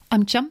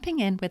I'm jumping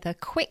in with a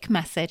quick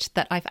message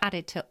that I've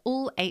added to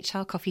all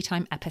HR Coffee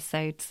Time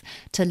episodes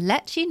to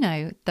let you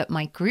know that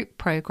my group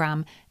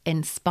program,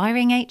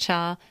 Inspiring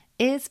HR,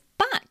 is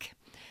back.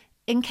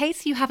 In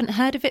case you haven't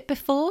heard of it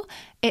before,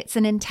 it's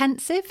an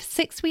intensive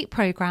 6-week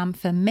program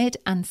for mid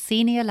and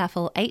senior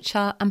level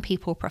HR and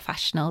people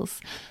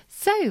professionals.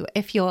 So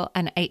if you're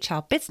an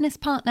HR business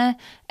partner,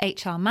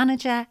 HR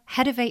manager,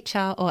 head of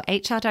HR or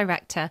HR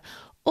director,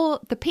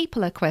 or the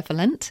people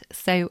equivalent,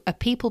 so a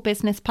people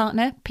business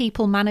partner,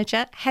 people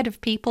manager, head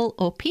of people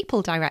or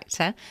people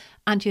director,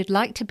 and you'd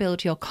like to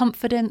build your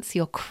confidence,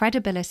 your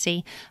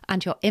credibility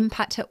and your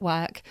impact at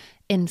work,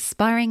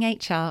 Inspiring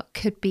HR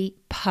could be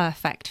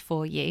perfect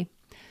for you.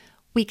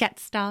 We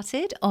get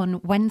started on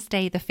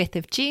Wednesday the 5th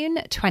of June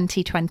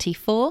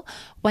 2024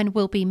 when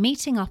we'll be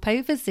meeting up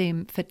over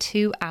Zoom for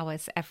 2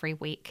 hours every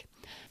week.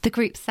 The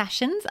group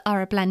sessions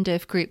are a blend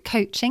of group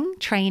coaching,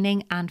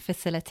 training and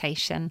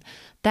facilitation.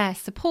 They're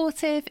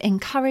supportive,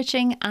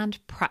 encouraging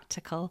and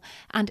practical,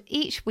 and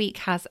each week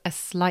has a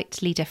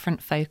slightly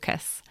different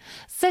focus.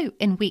 So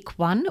in week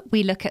 1,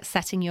 we look at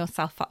setting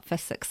yourself up for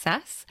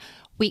success.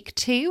 Week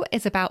 2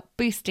 is about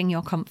boosting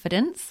your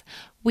confidence.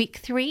 Week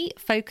 3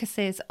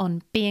 focuses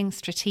on being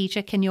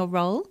strategic in your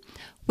role.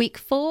 Week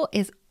 4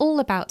 is all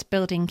about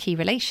building key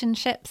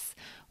relationships.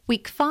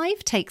 Week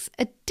 5 takes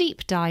a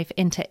deep dive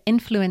into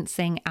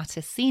influencing at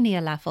a senior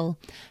level,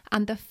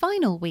 and the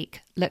final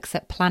week looks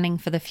at planning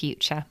for the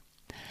future.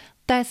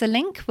 There's a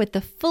link with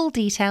the full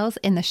details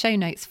in the show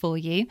notes for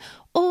you,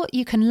 or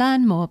you can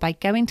learn more by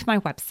going to my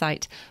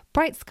website,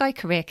 Bright Sky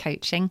Career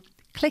Coaching,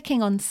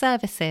 clicking on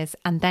Services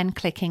and then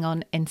clicking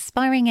on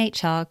Inspiring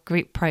HR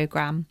Group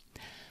Programme.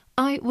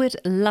 I would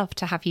love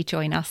to have you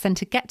join us and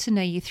to get to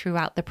know you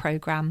throughout the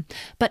programme.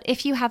 But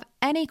if you have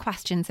any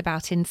questions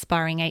about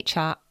Inspiring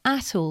HR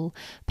at all,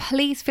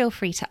 please feel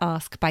free to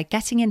ask by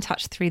getting in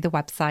touch through the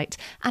website,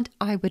 and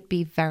I would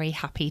be very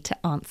happy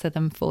to answer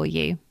them for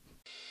you.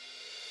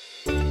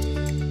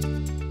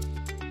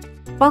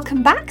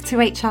 Welcome back to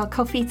HR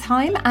Coffee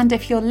Time, and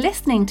if you're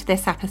listening to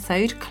this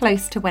episode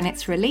close to when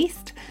it's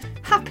released,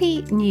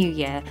 Happy New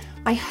Year!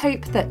 I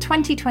hope that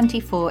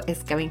 2024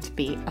 is going to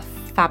be a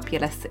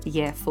fabulous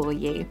year for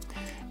you.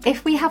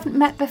 If we haven't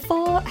met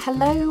before,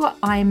 hello,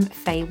 I'm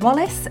Faye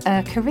Wallace,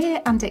 a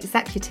career and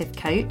executive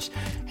coach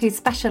who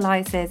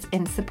specialises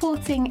in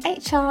supporting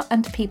HR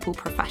and people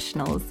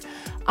professionals.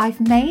 I've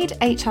made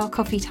HR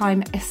Coffee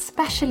Time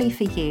especially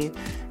for you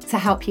to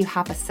help you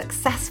have a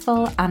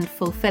successful and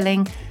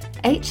fulfilling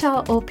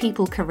HR or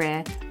people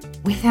career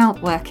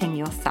without working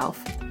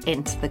yourself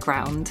into the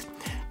ground.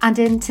 And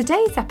in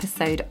today's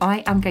episode,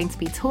 I am going to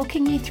be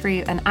talking you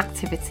through an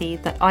activity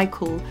that I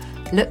call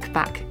Look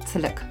Back to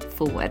Look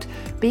Forward,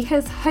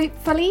 because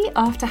hopefully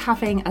after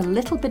having a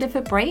little bit of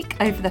a break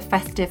over the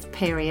festive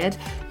period,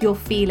 you're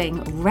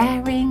feeling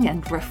raring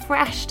and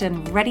refreshed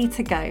and ready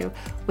to go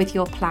with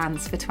your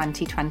plans for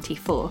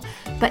 2024.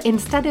 But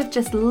instead of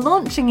just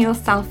launching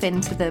yourself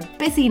into the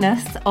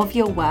busyness of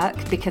your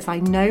work, because I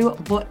know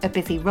what a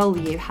busy role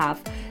you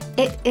have,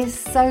 it is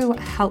so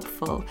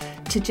helpful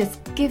to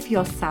just give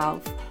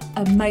yourself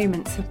a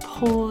moment to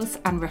pause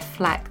and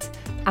reflect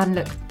and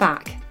look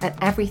back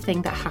at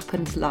everything that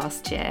happened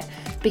last year,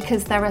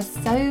 because there are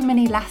so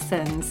many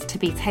lessons to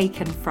be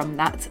taken from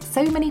that,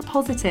 so many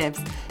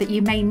positives that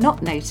you may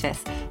not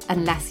notice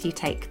unless you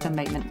take the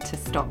moment to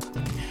stop.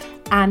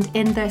 And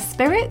in the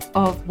spirit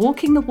of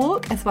walking the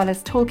walk as well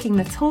as talking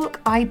the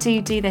talk, I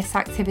do this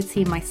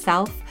activity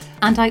myself.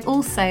 And I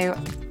also,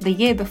 the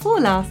year before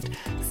last,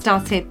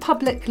 started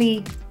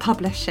publicly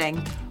publishing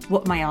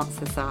what my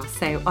answers are.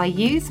 So I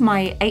use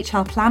my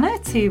HR planner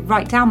to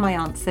write down my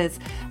answers,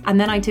 and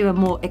then I do a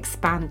more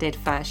expanded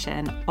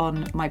version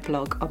on my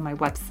blog on my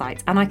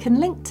website. And I can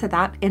link to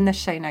that in the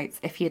show notes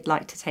if you'd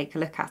like to take a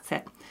look at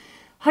it.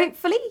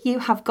 Hopefully you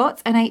have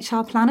got an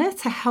HR planner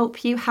to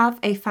help you have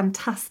a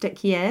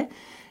fantastic year.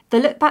 The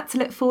Look Back to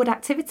Look Forward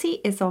activity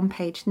is on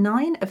page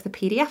 9 of the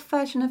PDF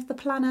version of the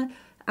planner,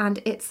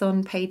 and it's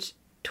on page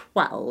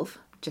 12.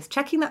 Just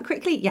checking that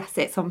quickly. Yes,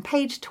 it's on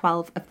page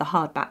 12 of the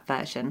hardback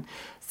version.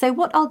 So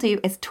what I'll do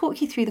is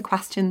talk you through the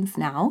questions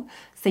now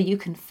so you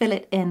can fill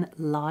it in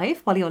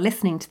live while you're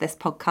listening to this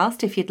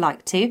podcast if you'd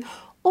like to.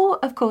 Or,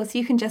 of course,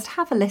 you can just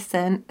have a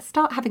listen,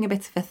 start having a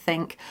bit of a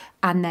think,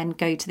 and then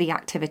go to the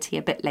activity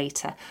a bit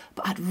later.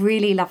 But I'd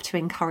really love to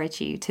encourage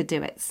you to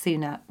do it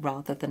sooner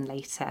rather than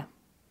later.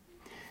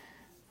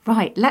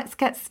 Right, let's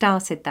get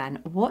started then.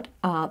 What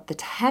are the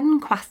 10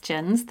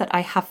 questions that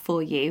I have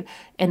for you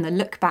in the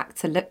Look Back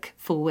to Look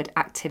Forward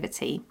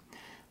activity?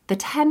 The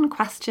 10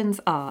 questions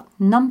are: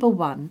 number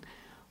 1,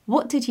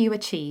 what did you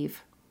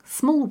achieve?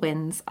 Small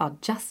wins are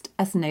just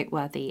as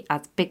noteworthy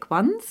as big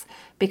ones,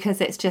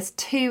 because it's just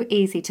too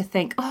easy to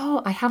think,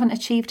 oh, I haven't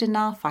achieved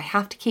enough, I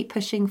have to keep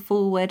pushing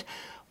forward.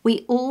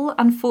 We all,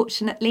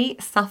 unfortunately,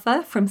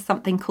 suffer from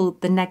something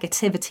called the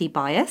negativity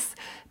bias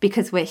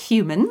because we're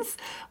humans,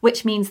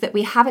 which means that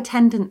we have a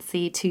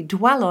tendency to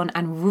dwell on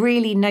and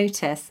really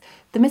notice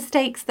the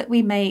mistakes that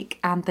we make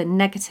and the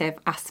negative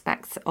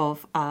aspects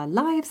of our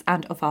lives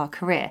and of our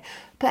career.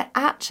 But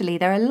actually,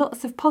 there are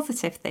lots of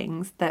positive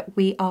things that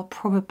we are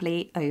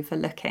probably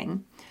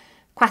overlooking.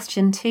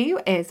 Question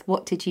 2 is,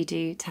 what did you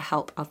do to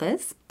help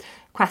others?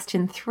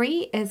 Question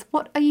 3 is,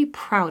 what are you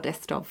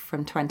proudest of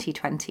from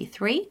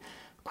 2023?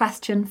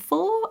 Question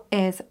 4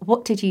 is,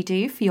 what did you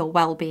do for your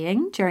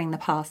well-being during the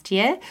past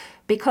year?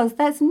 Because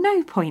there's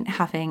no point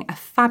having a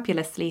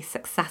fabulously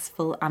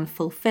successful and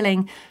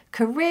fulfilling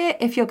career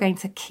if you're going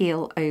to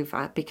keel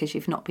over because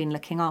you've not been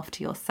looking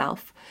after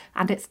yourself.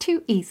 And it's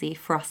too easy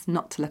for us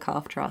not to look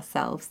after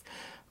ourselves.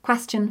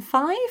 Question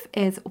 5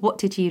 is, what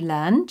did you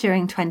learn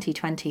during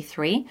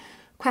 2023?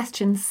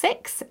 Question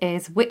 6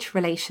 is, which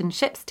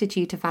relationships did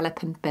you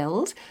develop and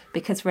build?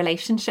 Because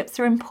relationships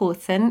are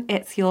important.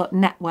 It's your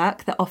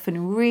network that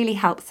often really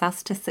helps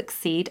us to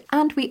succeed.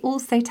 And we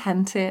also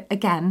tend to,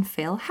 again,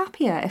 feel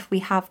happier if we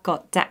have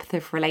got depth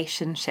of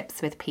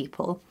relationships with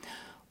people.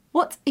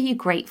 What are you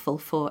grateful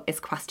for is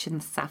question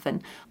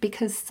 7,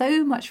 because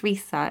so much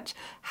research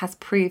has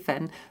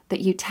proven that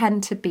you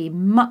tend to be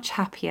much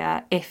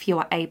happier if you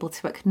are able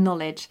to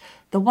acknowledge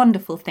the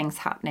wonderful things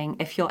happening,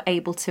 if you're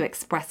able to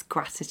express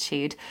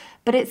gratitude.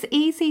 But it's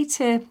easy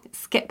to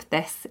skip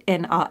this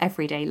in our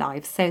everyday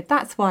lives, so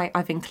that's why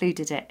I've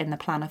included it in the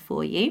planner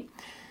for you.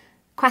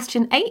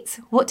 Question 8,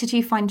 what did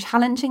you find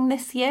challenging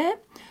this year?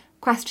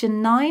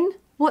 Question 9,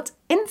 what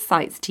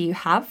insights do you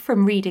have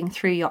from reading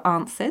through your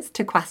answers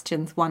to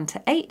questions 1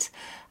 to 8?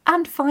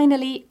 And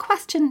finally,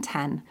 question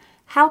 10.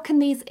 How can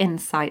these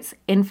insights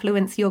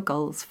influence your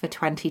goals for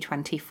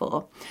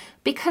 2024?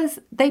 Because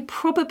they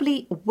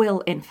probably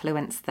will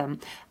influence them.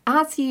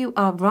 As you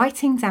are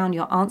writing down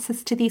your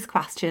answers to these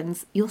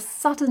questions, you'll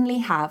suddenly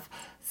have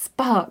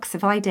sparks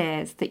of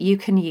ideas that you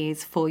can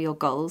use for your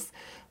goals.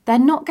 They're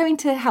not going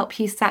to help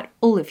you set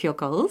all of your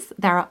goals.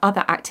 There are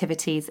other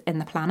activities in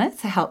the planner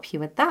to help you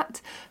with that,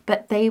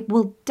 but they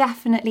will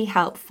definitely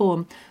help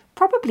form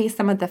probably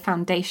some of the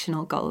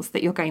foundational goals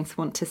that you're going to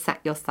want to set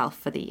yourself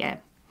for the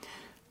year.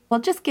 I'll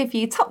just give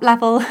you top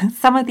level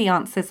some of the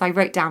answers I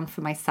wrote down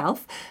for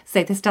myself,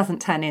 so this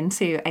doesn't turn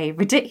into a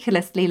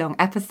ridiculously long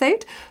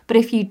episode. But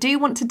if you do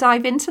want to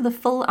dive into the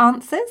full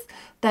answers,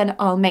 then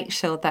I'll make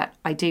sure that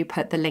I do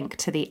put the link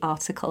to the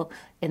article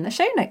in the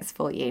show notes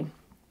for you.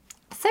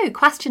 So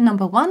question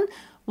number 1,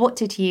 what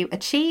did you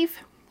achieve?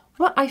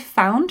 What I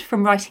found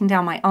from writing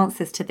down my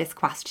answers to this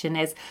question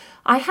is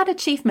I had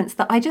achievements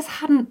that I just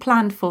hadn't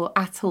planned for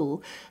at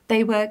all.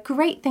 They were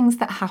great things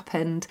that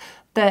happened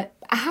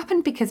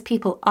because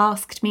people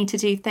asked me to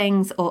do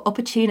things or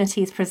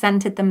opportunities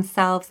presented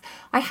themselves.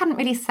 I hadn't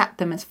really set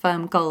them as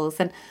firm goals,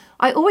 and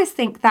I always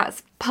think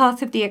that's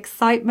part of the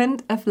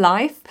excitement of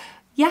life.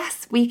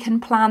 Yes, we can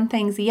plan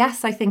things.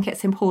 Yes, I think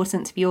it's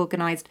important to be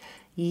organised.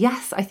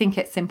 Yes, I think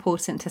it's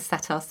important to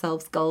set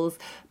ourselves goals,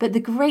 but the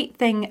great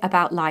thing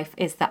about life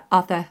is that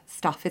other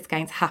stuff is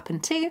going to happen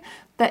too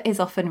that is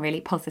often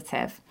really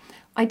positive.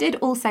 I did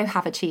also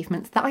have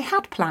achievements that I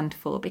had planned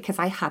for because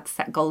I had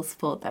set goals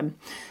for them.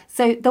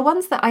 So the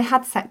ones that I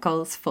had set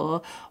goals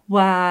for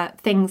were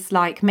things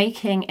like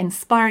making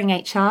Inspiring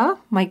HR,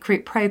 my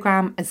group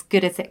programme, as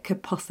good as it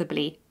could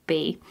possibly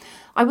be.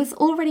 I was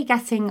already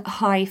getting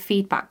high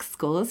feedback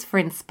scores for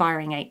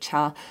Inspiring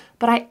HR,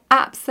 but I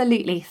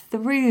absolutely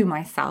threw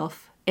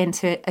myself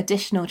into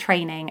additional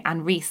training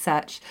and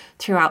research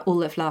throughout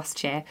all of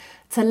last year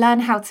to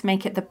learn how to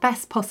make it the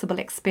best possible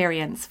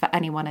experience for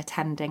anyone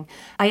attending.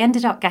 I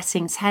ended up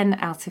getting 10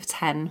 out of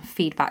 10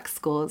 feedback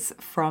scores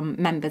from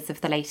members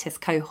of the latest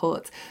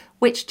cohort,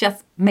 which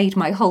just made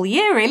my whole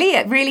year, really.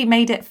 It really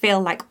made it feel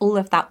like all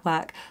of that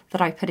work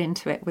that I put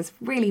into it was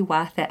really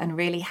worth it and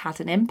really had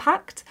an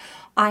impact.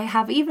 I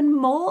have even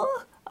more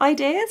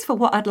ideas for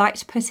what I'd like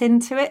to put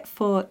into it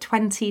for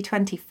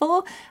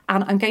 2024,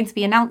 and I'm going to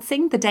be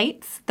announcing the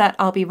dates that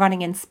I'll be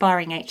running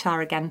Inspiring HR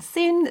again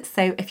soon.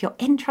 So if you're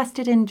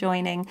interested in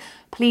joining,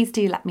 please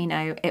do let me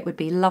know. It would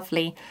be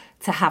lovely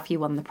to have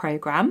you on the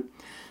programme.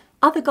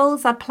 Other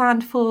goals I'd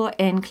planned for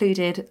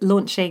included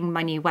launching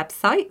my new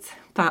website,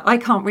 but I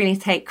can't really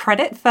take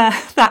credit for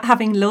that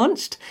having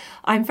launched.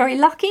 I'm very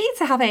lucky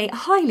to have a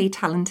highly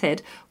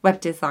talented web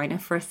designer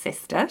for a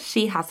sister.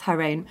 She has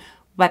her own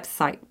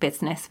website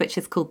business, which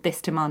is called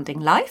This Demanding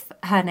Life.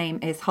 Her name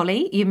is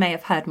Holly. You may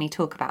have heard me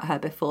talk about her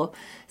before.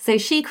 So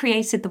she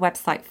created the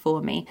website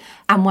for me,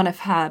 and one of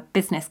her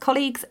business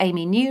colleagues,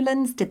 Amy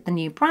Newlands, did the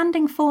new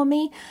branding for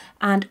me,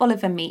 and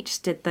Oliver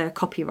Meach did the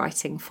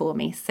copywriting for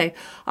me. So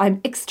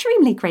I'm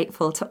extremely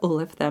grateful to all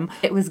of them.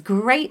 It was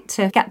great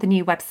to get the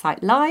new website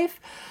live.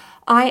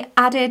 I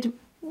added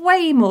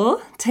way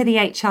more to the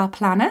HR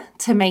planner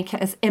to make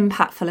it as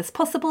impactful as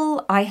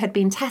possible. I had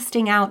been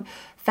testing out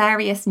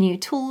various new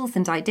tools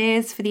and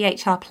ideas for the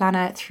HR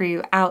planner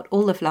throughout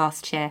all of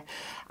last year,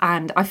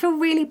 and I feel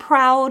really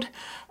proud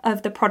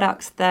of the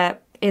product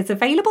that is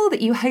available that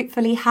you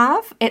hopefully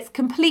have. It's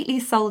completely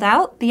sold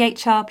out, the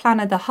HR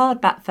planner, the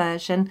hardback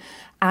version,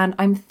 And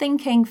I'm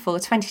thinking for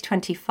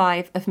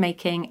 2025 of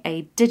making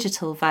a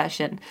digital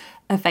version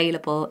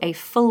available, a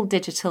full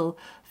digital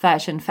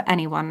version for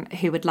anyone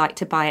who would like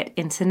to buy it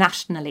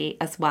internationally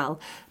as well,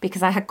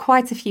 because I had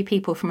quite a few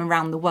people from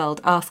around the world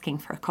asking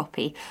for a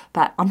copy,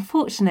 but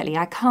unfortunately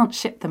I can't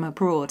ship them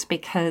abroad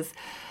because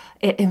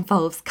it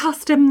involves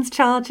customs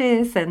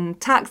charges and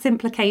tax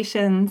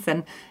implications,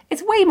 and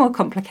it's way more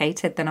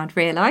complicated than I'd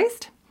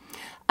realised.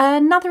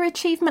 Another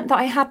achievement that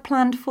I had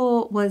planned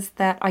for was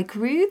that I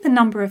grew the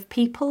number of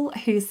people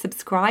who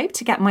subscribe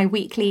to get my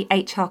weekly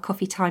HR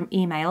Coffee Time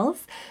emails.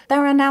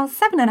 There are now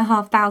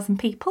 7,500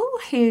 people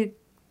who,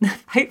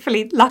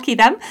 hopefully lucky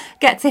them,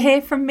 get to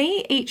hear from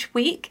me each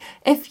week.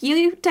 If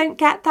you don't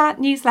get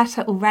that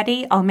newsletter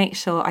already, I'll make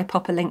sure I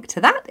pop a link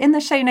to that in the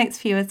show notes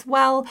for you as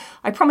well.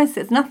 I promise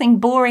it's nothing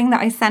boring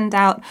that I send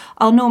out.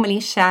 I'll normally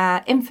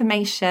share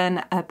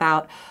information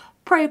about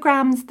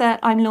programs that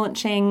I'm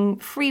launching,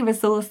 free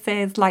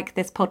resources like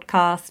this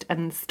podcast,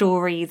 and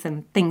stories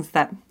and things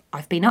that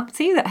I've been up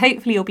to that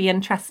hopefully you'll be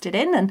interested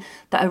in and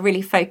that are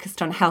really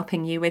focused on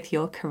helping you with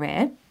your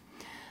career.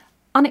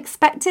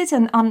 Unexpected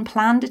and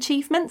unplanned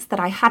achievements that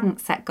I hadn't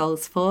set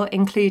goals for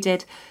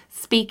included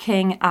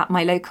speaking at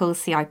my local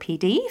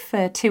CIPD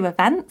for 2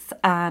 events,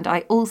 and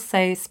I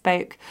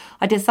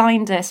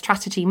designed a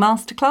strategy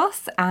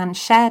masterclass and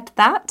shared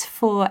that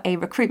for a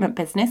recruitment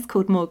business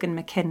called Morgan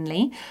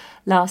McKinley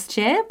last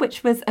year,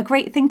 which was a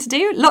great thing to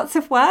do. Lots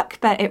of work,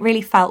 but it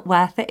really felt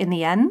worth it in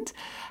the end.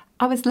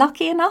 I was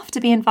lucky enough to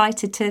be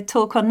invited to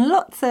talk on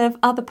lots of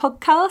other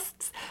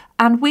podcasts.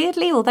 And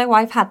weirdly, although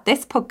I've had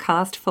this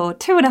podcast for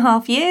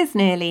 2.5 years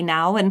nearly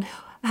now and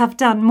have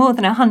done more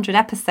than 100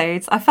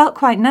 episodes, I felt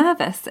quite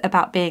nervous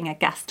about being a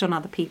guest on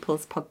other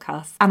people's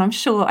podcasts. And I'm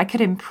sure I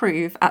could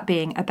improve at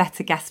being a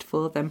better guest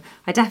for them.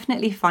 I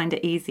definitely find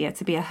it easier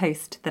to be a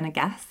host than a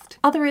guest.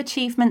 Other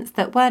achievements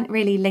that weren't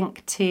really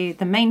linked to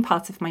the main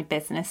part of my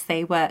business,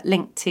 they were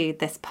linked to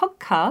this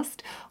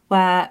podcast,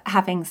 were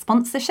having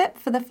sponsorship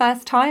for the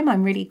first time.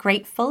 I'm really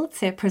grateful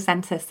to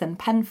Presentis and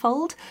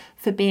Penfold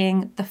for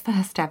being the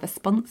first ever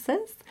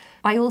sponsors.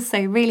 I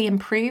also really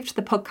improved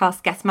the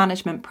podcast guest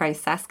management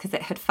process because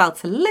it had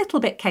felt a little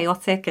bit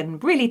chaotic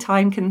and really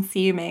time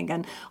consuming,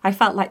 and I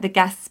felt like the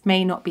guests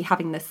may not be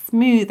having the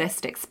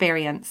smoothest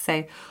experience.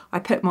 So I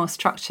put more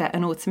structure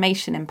and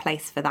automation in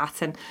place for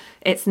that, and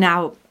it's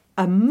now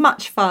a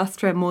much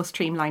faster and more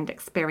streamlined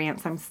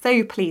experience. I'm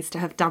so pleased to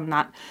have done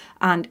that.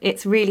 And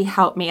it's really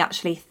helped me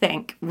actually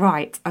think,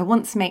 right, I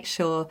want to make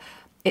sure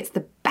it's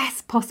the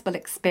best possible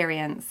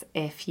experience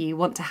if you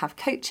want to have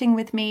coaching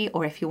with me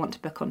or if you want to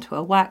book onto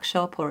a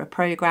workshop or a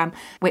program,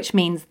 which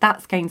means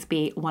that's going to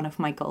be one of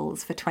my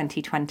goals for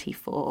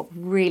 2024,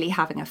 really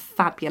having a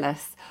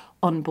fabulous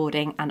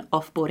onboarding and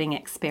offboarding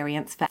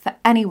experience for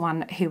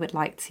anyone who would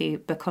like to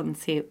book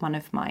onto one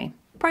of my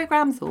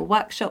programs or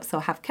workshops or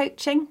have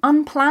coaching.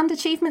 Unplanned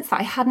achievements that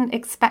I hadn't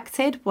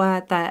expected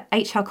were that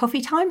HR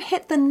Coffee Time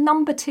hit the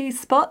number 2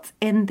 spot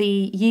in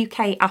the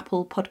UK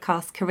Apple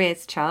Podcast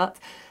Careers chart.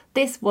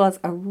 This was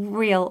a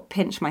real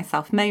pinch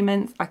myself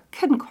moment. I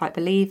couldn't quite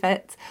believe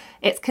it.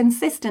 It's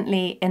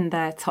consistently in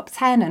the top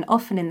 10 and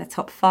often in the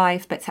top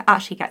 5, but to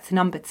actually get to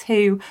number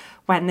 2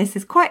 when this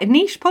is quite a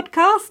niche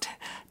podcast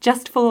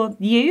just for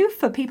you,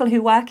 for people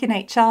who work in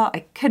HR,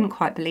 I couldn't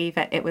quite believe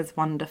it. It was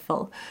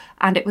wonderful.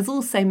 And it was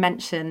also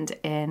mentioned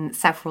in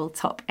several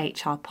top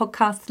HR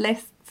podcast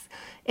lists.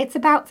 It's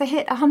about to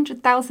hit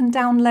 100,000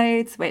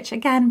 downloads, which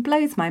again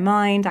blows my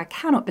mind. I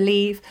cannot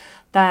believe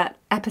that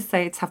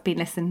episodes have been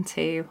listened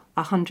to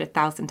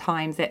 100,000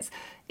 times. It's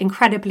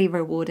incredibly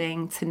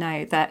rewarding to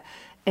know that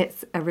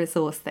it's a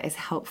resource that is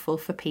helpful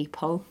for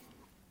people.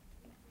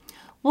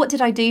 What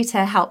did I do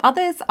to help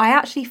others? I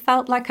actually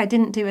felt like I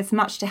didn't do as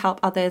much to help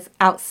others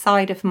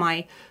outside of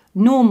my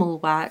normal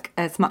work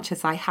as much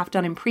as I have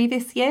done in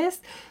previous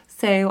years.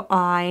 So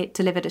I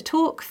delivered a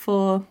talk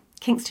for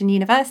Kingston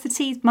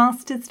University's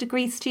master's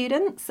degree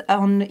students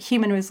on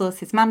human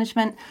resources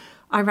management.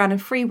 I ran a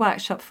free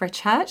workshop for a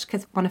church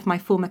because one of my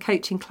former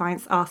coaching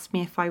clients asked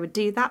me if I would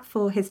do that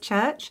for his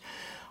church.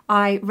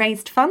 I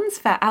raised funds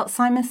for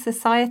Alzheimer's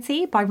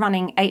Society by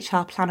running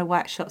HR planner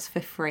workshops for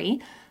free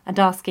and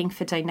asking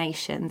for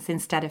donations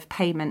instead of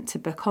payment to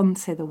book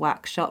onto the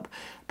workshop.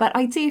 But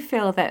I do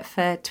feel that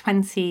for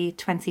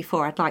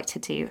 2024, I'd like to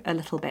do a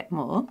little bit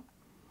more.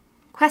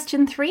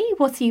 Question 3,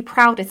 what are you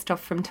proudest of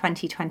from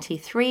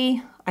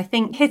 2023? I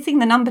think hitting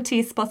the number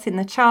 2 spot in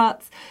the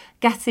charts,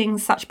 getting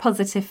such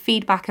positive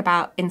feedback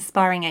about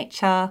Inspiring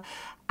HR,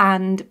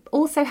 and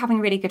also having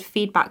really good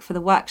feedback for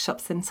the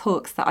workshops and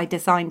talks that I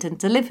designed and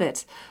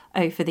delivered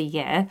over the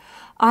year.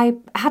 I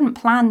hadn't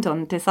planned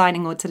on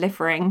designing or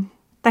delivering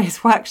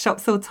those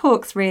workshops or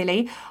talks,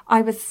 really.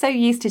 I was so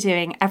used to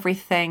doing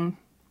everything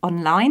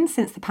online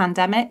since the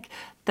pandemic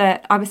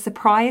that I was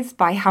surprised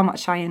by how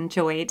much I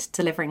enjoyed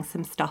delivering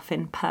some stuff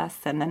in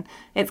person. And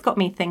it's got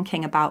me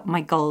thinking about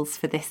my goals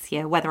for this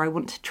year, whether I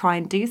want to try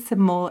and do some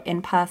more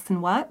in-person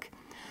work.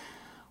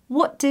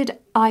 What did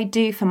I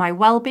do for my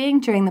well-being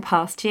during the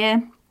past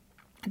year?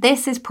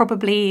 This is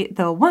probably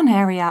the one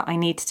area I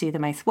need to do the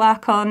most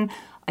work on.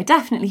 I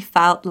definitely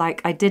felt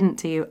like I didn't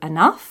do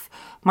enough.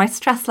 My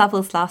stress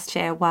levels last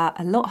year were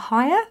a lot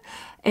higher,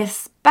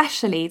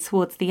 especially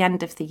towards the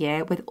end of the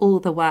year with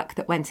all the work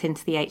that went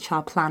into the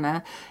HR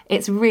planner.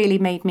 It's really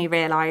made me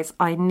realise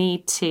I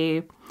need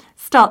to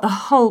start the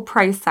whole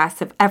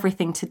process of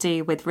everything to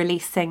do with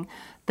releasing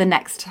the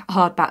next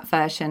hardback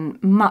version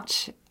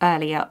much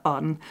earlier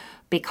on,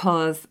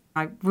 because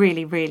I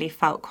really, really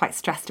felt quite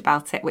stressed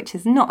about it, which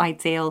is not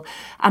ideal.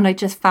 And I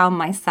just found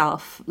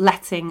myself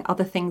letting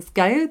other things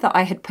go that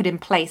I had put in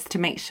place to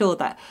make sure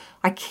that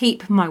I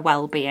keep my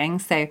well-being.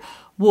 So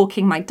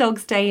walking my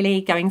dogs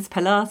daily, going to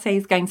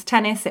Pilates, going to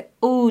tennis, it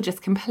all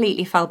just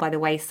completely fell by the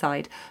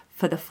wayside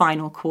for the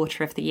final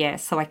quarter of the year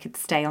so I could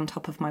stay on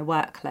top of my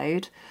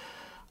workload.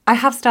 I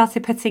have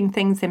started putting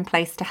things in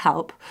place to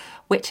help,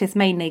 which is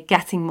mainly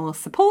getting more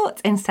support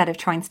instead of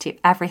trying to do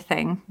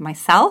everything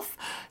myself.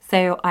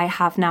 So I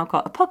have now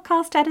got a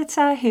podcast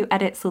editor who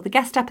edits all the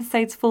guest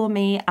episodes for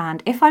me.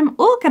 And if I'm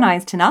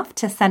organised enough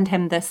to send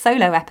him the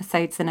solo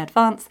episodes in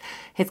advance,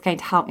 he's going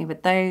to help me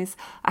with those.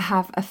 I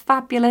have a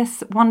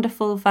fabulous,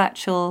 wonderful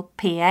virtual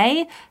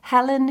PA,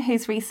 Helen,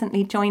 who's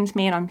recently joined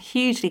me, and I'm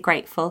hugely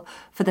grateful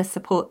for the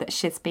support that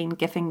she's been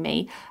giving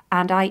me.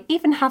 And I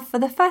even have, for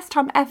the first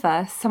time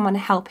ever, someone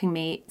helping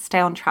me stay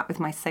on track with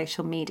my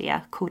social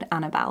media called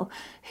Annabelle,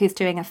 who's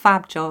doing a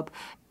fab job.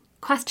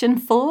 Question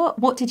 4,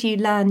 what did you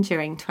learn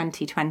during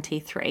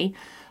 2023?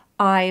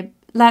 I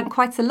learned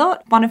quite a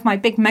lot. One of my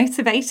big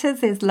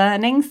motivators is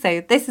learning,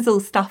 so this is all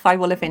stuff I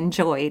will have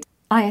enjoyed.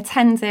 I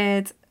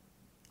attended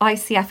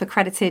ICF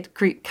accredited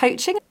group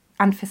coaching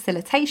and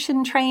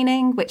facilitation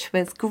training, which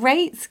was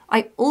great.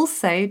 I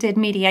also did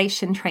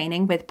mediation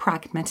training with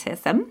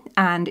Pragmatism,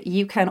 and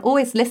you can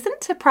always listen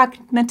to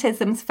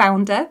Pragmatism's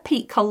founder,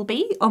 Pete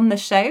Colby, on the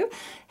show.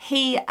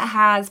 He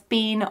has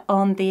been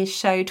on the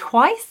show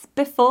twice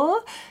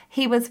before.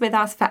 He was with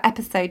us for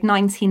episode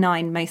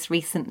 99 most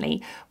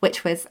recently,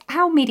 which was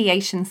how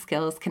mediation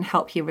skills can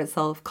help you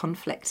resolve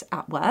conflict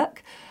at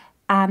work.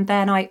 And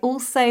then I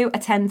also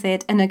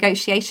attended a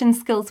negotiation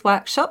skills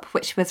workshop,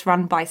 which was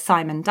run by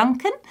Simon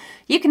Duncan.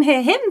 You can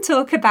hear him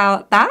talk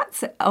about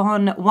that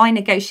on why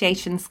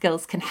negotiation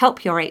skills can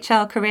help your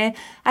HR career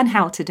and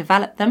how to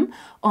develop them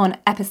on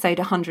episode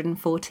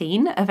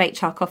 114 of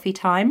HR Coffee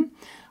Time.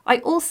 I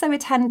also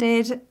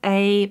attended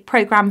a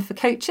program for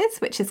coaches,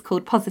 which is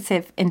called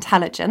Positive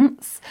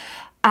Intelligence.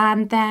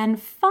 And then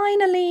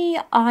finally,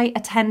 I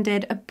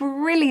attended a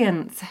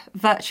brilliant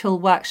virtual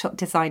workshop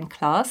design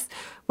class,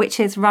 which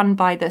is run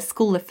by the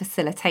School of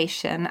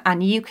Facilitation.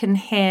 And you can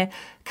hear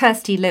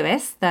Kirsty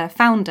Lewis, the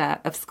founder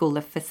of School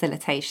of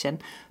Facilitation,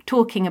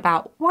 talking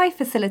about why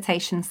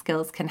facilitation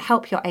skills can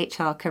help your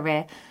HR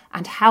career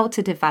and how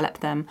to develop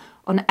them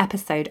on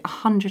episode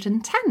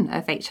 110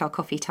 of HR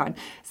Coffee Time.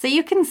 So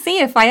you can see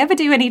if I ever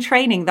do any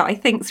training that I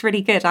think's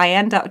really good, I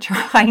end up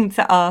trying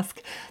to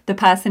ask the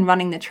person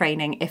running the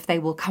training if they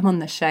will come on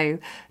the show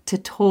to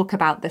talk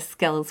about the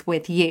skills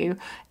with you,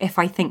 if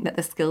I think that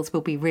the skills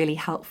will be really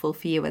helpful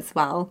for you as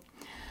well.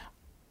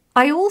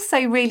 I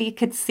also really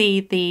could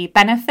see the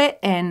benefit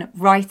in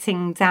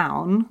writing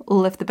down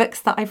all of the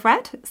books that I've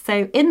read.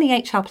 So in the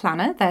HR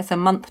Planner, there's a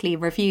monthly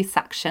review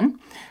section,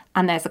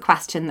 and there's a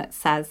question that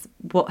says,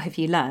 what have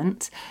you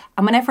learnt?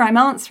 And whenever I'm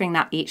answering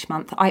that each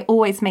month, I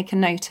always make a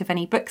note of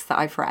any books that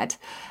I've read.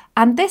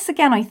 And this,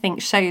 again, I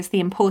think shows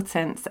the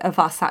importance of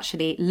us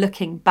actually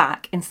looking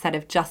back instead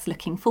of just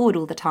looking forward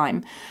all the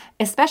time,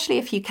 especially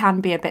if you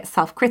can be a bit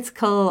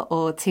self-critical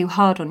or too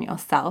hard on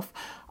yourself.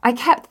 I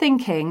kept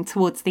thinking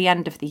towards the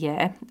end of the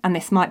year, and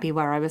this might be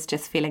where I was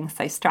just feeling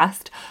so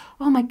stressed,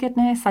 oh my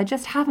goodness, I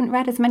just haven't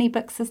read as many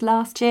books as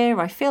last year.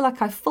 I feel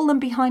like I've fallen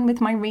behind with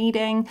my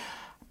reading.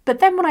 But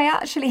then when I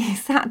actually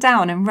sat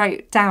down and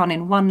wrote down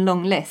in one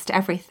long list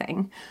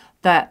everything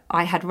that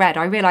I had read,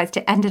 I realised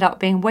it ended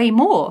up being way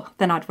more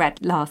than I'd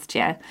read last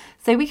year.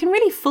 So we can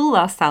really fool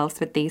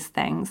ourselves with these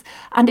things.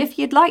 And if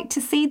you'd like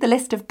to see the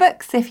list of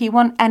books, if you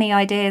want any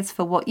ideas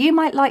for what you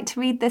might like to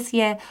read this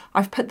year,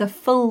 I've put the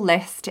full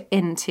list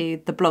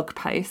into the blog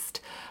post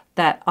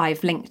that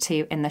I've linked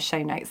to in the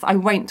show notes. I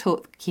won't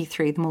talk you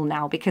through them all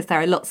now because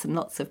there are lots and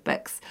lots of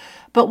books.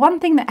 But one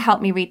thing that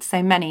helped me read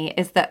so many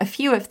is that a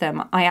few of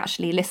them I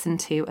actually listened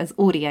to as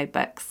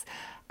audiobooks.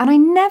 And I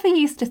never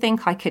used to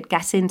think I could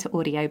get into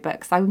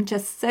audiobooks. I'm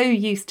just so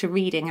used to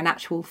reading an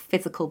actual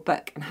physical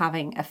book and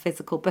having a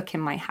physical book in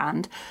my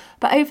hand.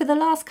 But over the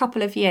last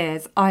couple of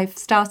years, I've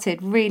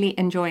started really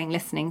enjoying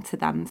listening to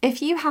them.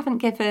 If you haven't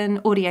given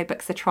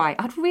audiobooks a try,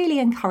 I'd really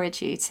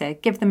encourage you to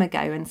give them a go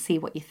and see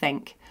what you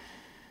think.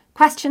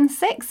 Question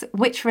 6,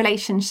 which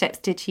relationships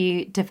did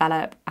you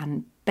develop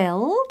and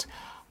build?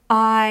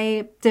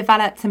 I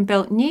developed and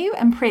built new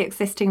and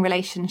pre-existing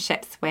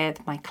relationships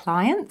with my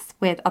clients,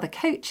 with other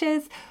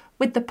coaches,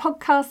 with the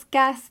podcast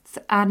guests,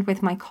 and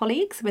with my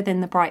colleagues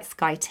within the Bright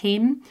Sky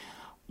team.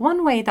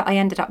 One way that I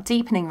ended up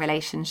deepening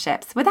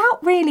relationships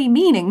without really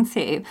meaning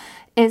to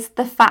is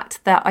the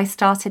fact that I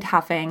started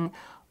having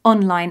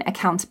online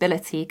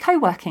accountability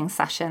co-working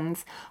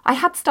sessions. I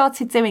had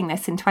started doing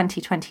this in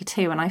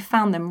 2022 and I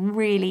found them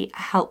really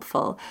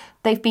helpful.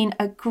 They've been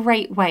a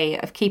great way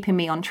of keeping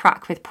me on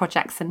track with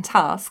projects and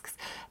tasks.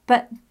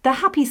 But the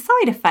happy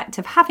side effect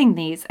of having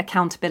these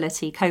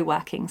accountability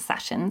co-working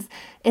sessions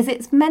is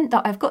it's meant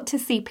that I've got to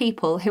see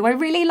people who I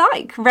really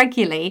like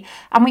regularly,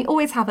 and we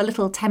always have a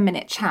little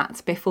 10-minute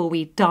chat before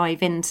we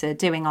dive into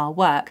doing our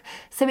work.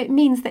 So it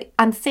means that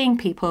I'm seeing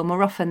people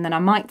more often than I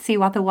might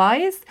do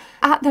otherwise.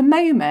 At the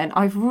moment,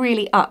 I've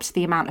really upped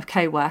the amount of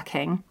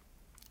co-working.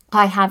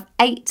 I have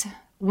 8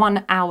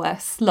 one-hour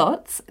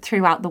slots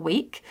throughout the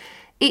week.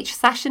 Each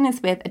session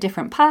is with a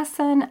different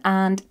person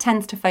and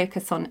tends to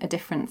focus on a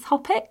different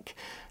topic.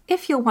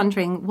 If you're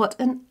wondering what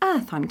on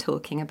earth I'm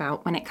talking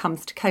about when it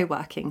comes to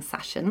co-working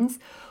sessions,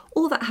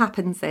 all that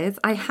happens is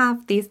I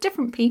have these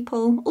different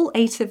people, all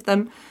 8 of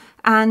them,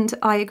 and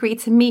I agree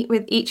to meet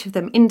with each of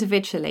them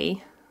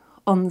individually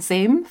on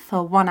Zoom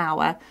for 1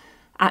 hour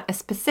at a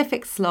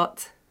specific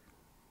slot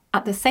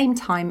at the same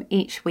time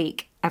each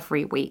week,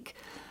 every week.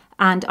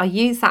 And I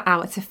use that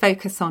hour to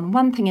focus on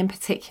one thing in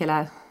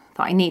particular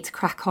that I need to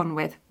crack on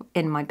with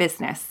in my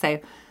business. So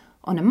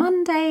on a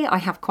Monday, I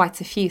have quite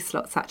a few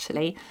slots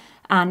actually.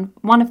 And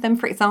one of them,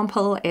 for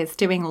example, is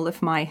doing all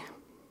of my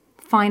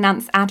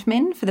finance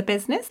admin for the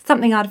business,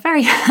 something I'd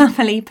very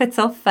happily put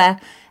off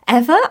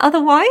forever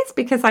otherwise,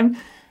 because I'm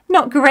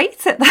not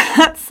great at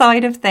that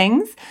side of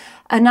things.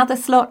 Another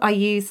slot I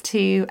use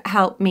to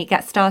help me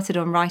get started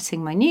on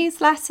writing my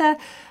newsletter,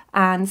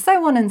 and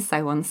so on and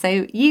so on.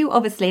 So you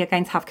obviously are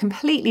going to have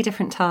completely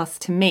different tasks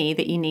to me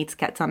that you need to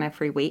get done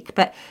every week,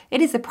 but it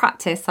is a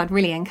practice I'd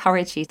really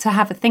encourage you to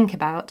have a think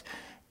about,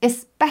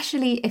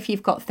 especially if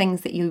you've got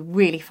things that you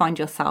really find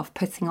yourself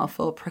putting off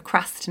or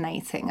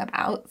procrastinating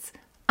about.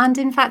 And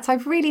in fact,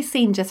 I've really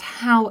seen just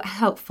how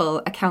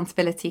helpful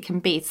accountability can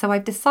be. So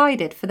I've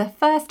decided for the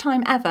first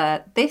time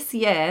ever this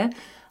year,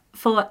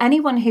 for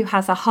anyone who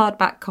has a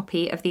hardback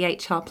copy of the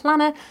HR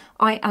Planner,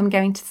 I am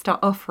going to start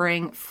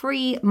offering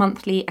free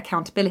monthly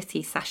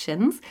accountability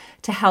sessions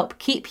to help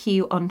keep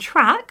you on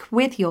track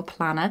with your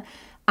planner.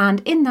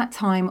 And in that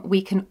time,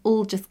 we can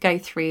all just go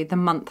through the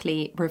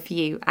monthly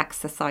review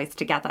exercise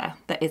together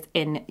that is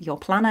in your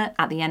planner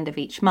at the end of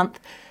each month.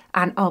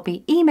 And I'll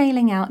be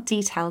emailing out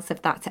details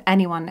of that to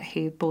anyone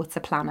who bought a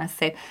planner.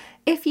 So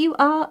if you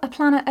are a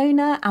planner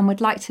owner and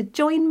would like to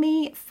join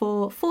me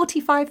for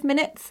 45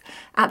 minutes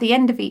at the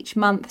end of each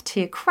month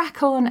to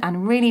crack on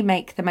and really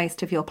make the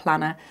most of your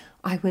planner,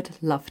 I would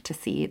love to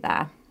see you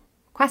there.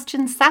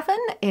 Question 7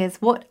 is,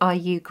 what are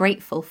you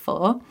grateful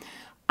for?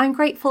 I'm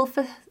grateful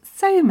for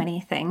so many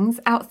things.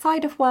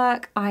 Outside of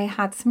work, I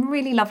had some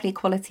really lovely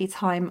quality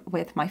time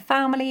with my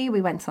family.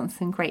 We went on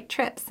some great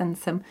trips and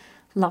some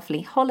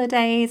lovely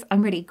holidays.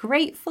 I'm really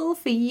grateful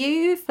for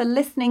you for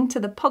listening to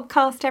the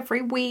podcast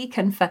every week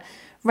and for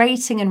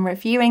rating and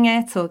reviewing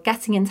it or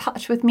getting in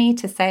touch with me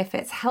to say if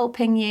it's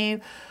helping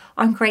you.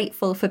 I'm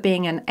grateful for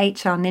being an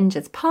HR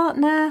Ninjas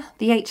partner.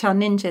 The HR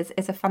Ninjas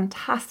is a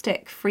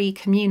fantastic free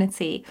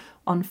community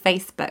on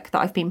Facebook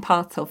that I've been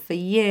part of for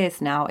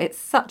years now. It's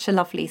such a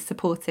lovely,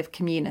 supportive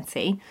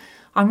community.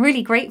 I'm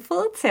really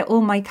grateful to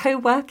all my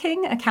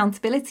co-working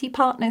accountability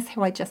partners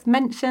who I just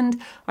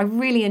mentioned. I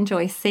really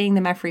enjoy seeing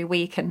them every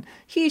week and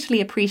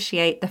hugely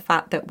appreciate the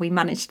fact that we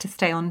manage to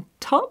stay on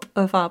top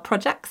of our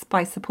projects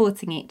by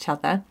supporting each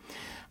other.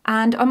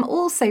 And I'm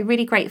also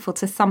really grateful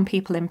to some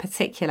people in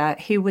particular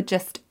who were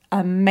just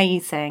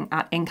amazing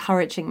at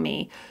encouraging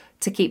me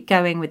to keep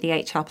going with the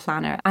HR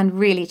Planner and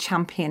really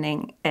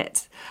championing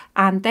it.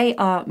 And they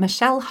are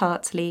Michelle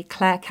Hartley,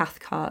 Claire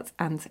Cathcart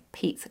and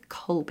Pete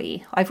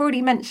Colby. I've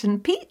already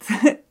mentioned Pete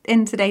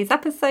in today's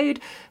episode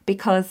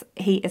because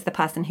he is the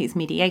person whose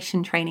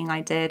mediation training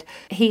I did.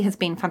 He has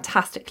been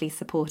fantastically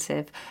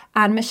supportive.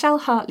 And Michelle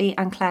Hartley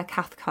and Claire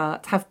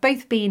Cathcart have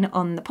both been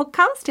on the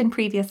podcast in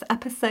previous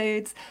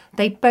episodes.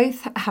 They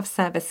both have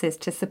services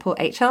to support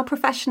HR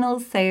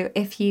professionals. So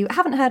if you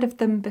haven't heard of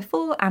them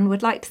before and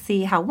would like to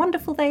see how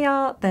wonderful they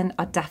are, then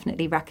I'd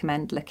definitely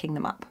recommend looking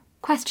them up.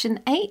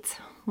 Question 8.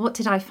 What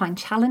did I find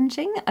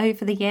challenging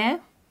over the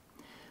year?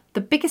 The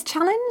biggest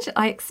challenge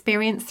I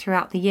experienced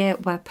throughout the year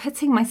were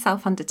putting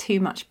myself under too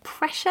much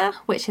pressure,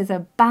 which is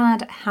a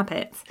bad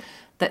habit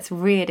that's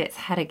reared its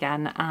head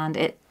again,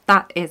 and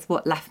that is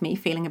what left me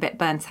feeling a bit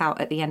burnt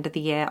out at the end of the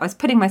year. I was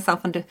putting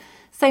myself under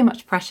so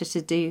much pressure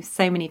to do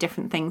so many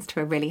different things to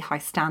a really high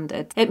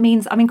standard. It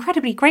means I'm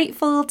incredibly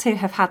grateful to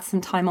have had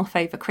some time off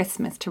over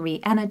Christmas to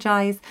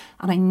re-energise,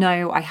 and I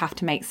know I have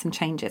to make some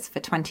changes for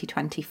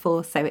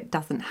 2024 so it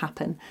doesn't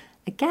happen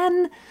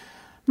again.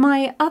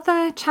 My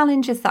other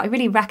challenge is that I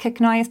really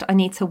recognised I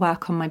need to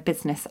work on my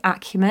business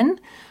acumen,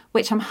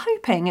 which I'm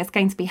hoping is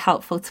going to be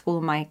helpful to all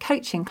my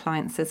coaching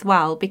clients as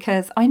well,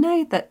 because I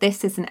know that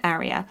this is an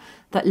area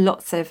that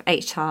lots of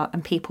HR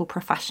and people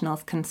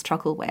professionals can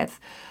struggle with.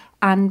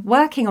 And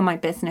working on my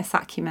business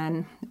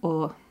acumen,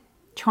 or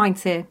trying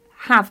to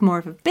have more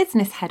of a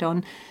business head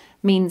on,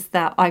 means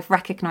that I've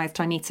recognised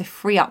I need to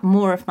free up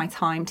more of my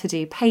time to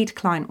do paid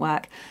client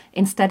work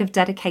instead of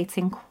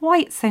dedicating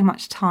quite so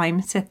much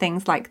time to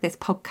things like this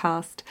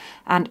podcast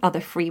and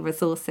other free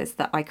resources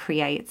that I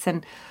create.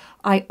 And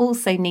I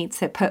also need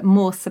to put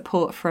more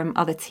support from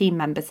other team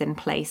members in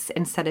place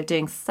instead of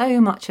doing so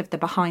much of the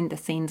behind the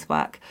scenes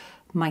work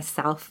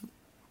myself.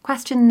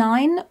 Question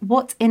 9,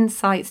 what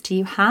insights do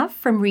you have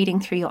from reading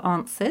through your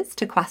answers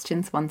to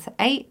questions 1 to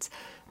 8?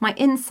 My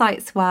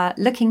insights were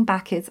looking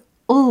back is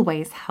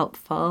always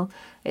helpful.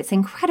 It's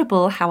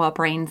incredible how our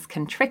brains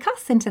can trick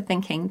us into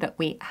thinking that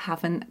we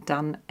haven't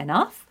done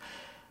enough.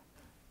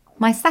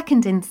 My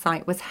second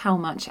insight was how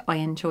much I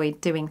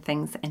enjoyed doing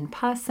things in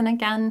person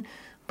again.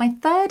 My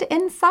third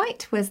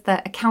insight was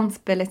that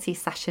accountability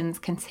sessions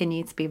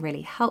continue to be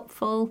really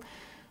helpful.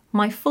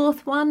 My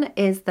fourth one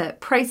is that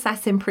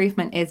process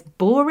improvement is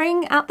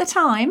boring at the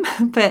time,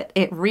 but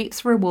it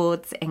reaps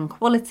rewards in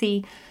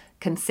quality,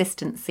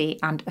 consistency,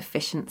 and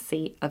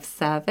efficiency of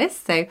service.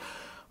 So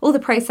all the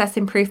process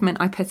improvement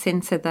I put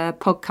into the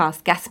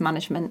podcast guest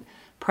management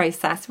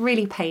process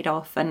really paid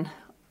off. And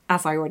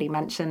as I already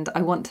mentioned,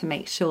 I want to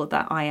make sure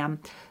that I am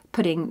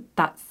putting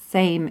that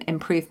same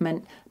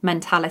improvement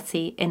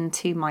mentality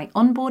into my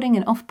onboarding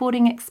and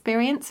offboarding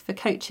experience for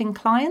coaching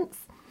clients.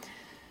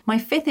 My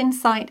fifth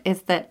insight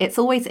is that it's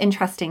always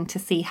interesting to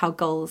see how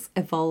goals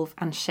evolve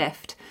and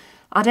shift.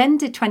 I'd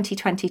ended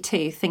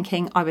 2022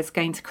 thinking I was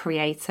going to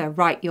create a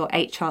Write Your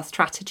HR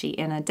Strategy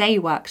in a Day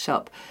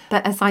workshop,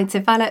 but as I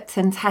developed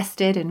and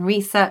tested and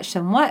researched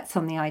and worked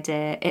on the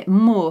idea, it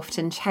morphed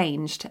and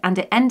changed, and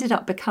it ended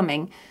up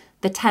becoming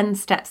the 10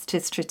 Steps to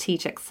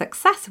Strategic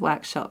Success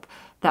workshop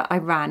that I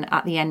ran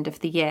at the end of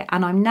the year,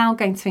 and I'm now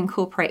going to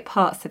incorporate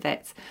parts of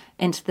it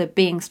into the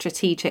Being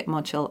Strategic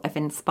module of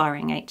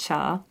Inspiring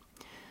HR.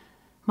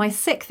 My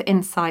sixth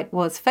insight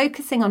was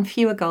focusing on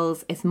fewer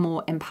goals is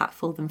more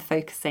impactful than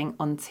focusing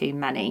on too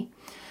many.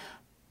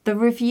 The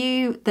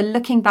review, the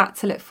looking back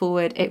to look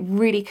forward, it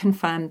really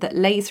confirmed that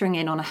lasering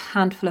in on a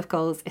handful of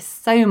goals is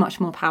so much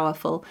more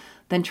powerful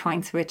than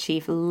trying to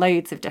achieve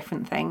loads of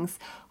different things.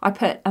 I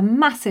put a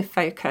massive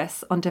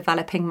focus on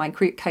developing my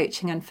group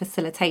coaching and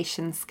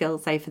facilitation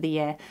skills over the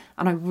year,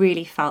 and I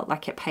really felt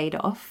like it paid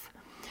off.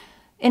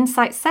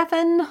 Insight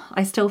 7,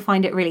 I still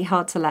find it really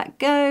hard to let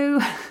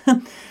go.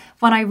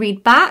 When I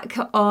read back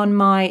on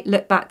my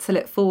look back to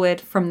look forward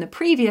from the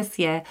previous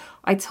year,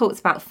 I talked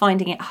about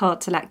finding it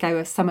hard to let go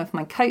of some of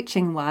my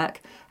coaching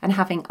work and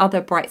having other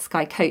Bright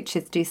Sky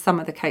coaches do some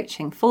of the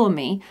coaching for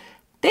me.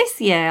 This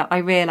year, I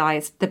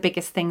realised the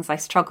biggest things I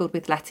struggled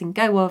with letting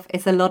go of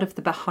is a lot of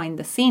the behind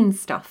the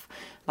scenes stuff,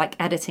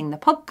 like editing the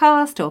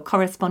podcast or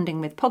corresponding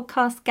with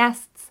podcast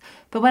guests.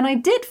 But when I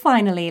did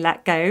finally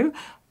let go,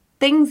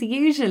 things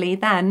usually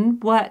then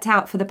worked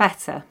out for the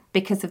better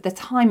because of the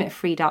time it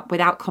freed up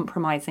without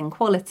compromising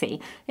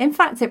quality. In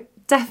fact, it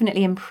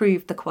definitely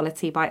improved the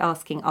quality by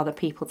asking other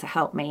people to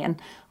help me,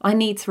 and I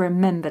need to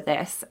remember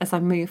this as I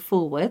move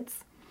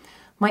forwards.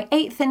 My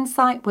 8th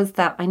insight was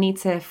that I need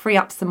to free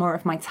up some more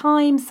of my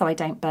time so I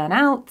don't burn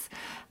out.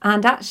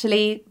 And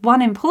actually,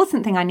 one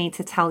important thing I need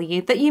to tell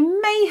you that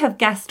you may have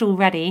guessed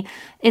already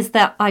is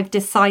that I've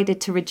decided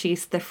to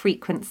reduce the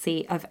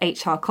frequency of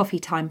HR Coffee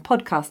Time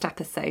podcast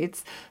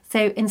episodes.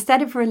 So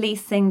instead of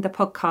releasing the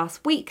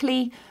podcast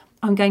weekly,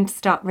 I'm going to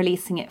start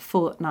releasing it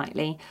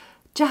fortnightly,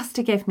 just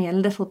to give me a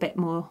little bit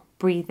more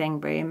breathing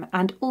room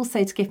and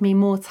also to give me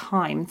more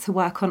time to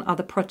work on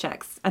other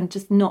projects and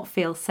just not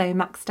feel so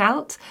maxed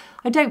out.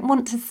 I don't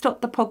want to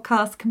stop the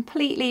podcast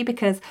completely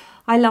because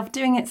I love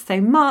doing it so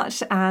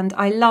much, and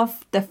I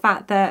love the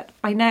fact that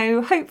I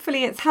know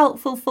hopefully it's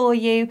helpful for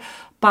you,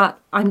 but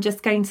I'm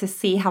just going to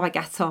see how I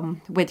get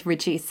on with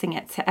reducing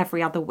it to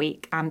every other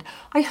week. And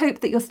I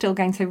hope that you're still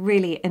going to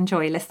really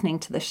enjoy listening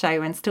to the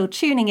show and still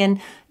tuning in,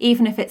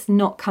 even if it's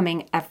not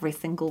coming every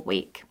single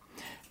week.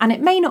 And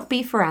it may not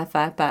be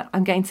forever, but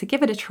I'm going to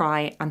give it a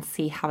try and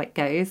see how it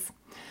goes.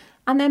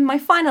 And then my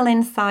final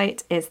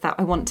insight is that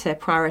I want to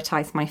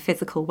prioritise my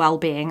physical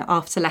well-being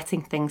after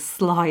letting things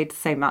slide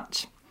so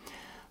much.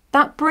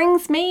 That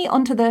brings me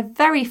onto the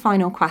very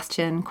final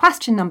question,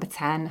 question number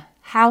 10.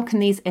 How can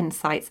these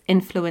insights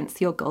influence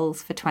your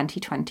goals for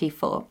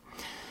 2024?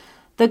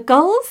 The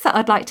goals that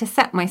I'd like to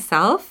set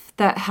myself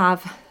that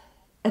have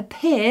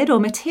appeared or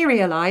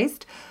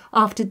materialised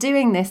after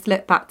doing this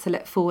look back to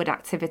look forward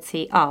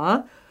activity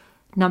are: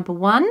 number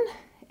 1,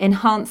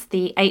 enhance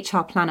the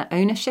HR Planner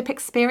ownership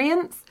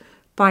experience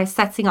by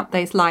setting up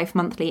those live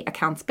monthly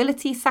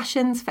accountability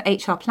sessions for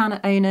HR Planner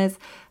owners.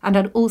 And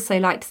I'd also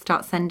like to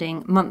start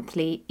sending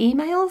monthly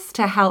emails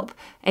to help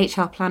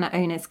HR Planner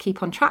owners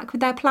keep on track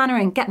with their planner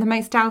and get the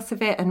most out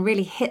of it and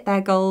really hit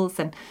their goals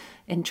and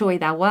enjoy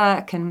their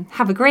work and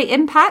have a great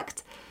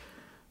impact.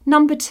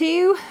 Number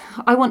 2,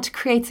 I want to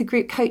create a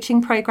group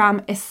coaching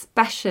program,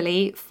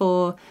 especially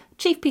for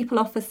chief people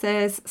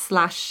officers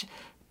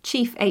 /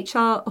 chief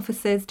HR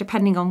officers,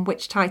 depending on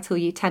which title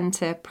you tend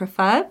to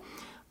prefer.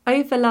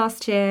 Over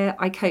last year,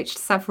 I coached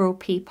several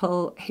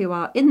people who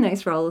are in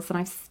those roles, and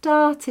I've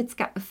started to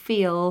get a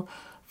feel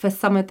for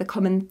some of the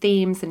common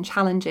themes and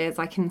challenges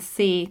I can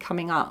see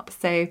coming up.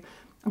 So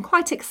I'm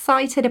quite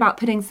excited about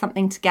putting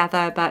something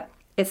together, but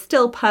it's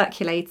still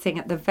percolating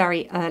at the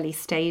very early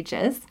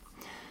stages.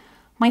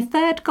 My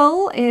third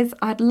goal is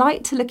I'd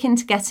like to look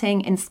into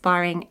getting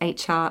Inspiring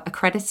HR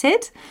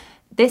accredited.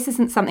 This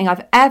isn't something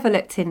I've ever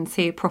looked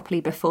into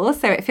properly before,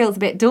 so it feels a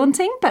bit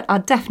daunting, but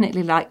I'd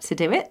definitely like to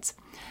do it.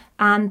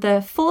 And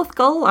the fourth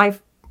goal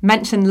I've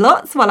mentioned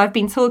lots while I've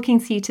been talking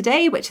to you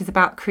today, which is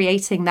about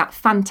creating that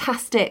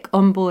fantastic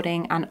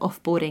onboarding and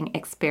offboarding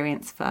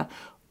experience for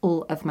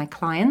all of my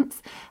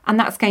clients. And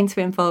that's going to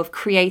involve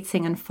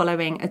creating and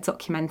following a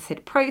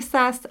documented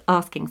process,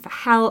 asking for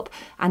help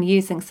and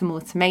using some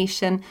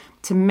automation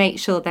to make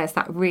sure there's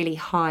that really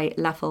high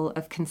level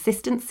of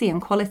consistency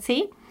and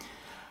quality.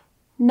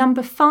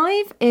 Number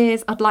 5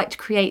 is I'd like to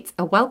create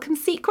a welcome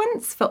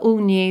sequence for all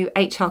new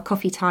HR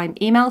Coffee Time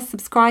email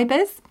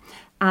subscribers.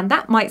 And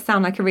that might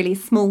sound like a really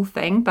small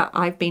thing, but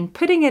I've been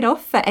putting it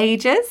off for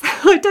ages.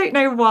 I don't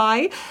know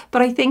why,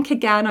 but I think,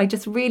 again, I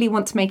just really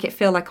want to make it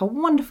feel like a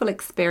wonderful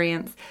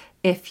experience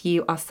if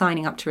you are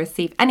signing up to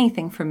receive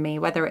anything from me,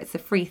 whether it's a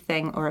free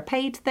thing or a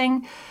paid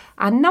thing.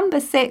 And number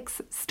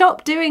 6,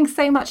 stop doing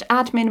so much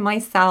admin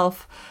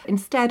myself.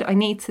 Instead, I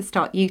need to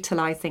start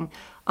utilising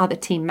other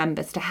team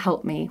members to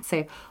help me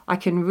so I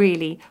can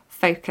really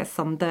focus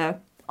on the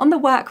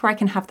work where I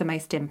can have the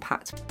most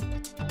impact.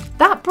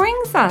 That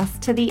brings us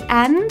to the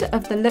end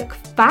of the Look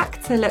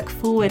Back to Look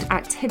Forward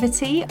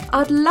activity.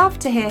 I'd love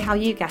to hear how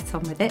you get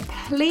on with it.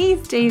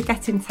 Please do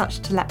get in touch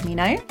to let me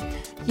know.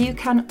 You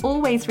can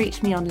always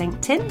reach me on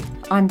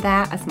LinkedIn. I'm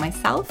there as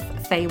myself,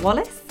 Faye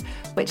Wallace,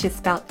 which is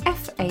spelled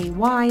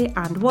F-A-Y,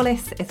 and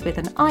Wallace is with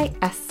an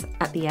I-S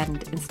at the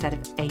end instead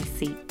of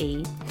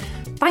A-C-E.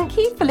 Thank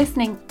you for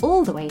listening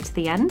all the way to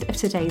the end of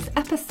today's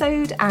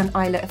episode, and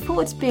I look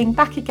forward to being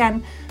back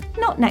again,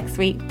 not next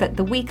week, but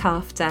the week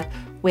after,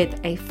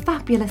 with a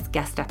fabulous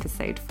guest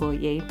episode for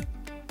you.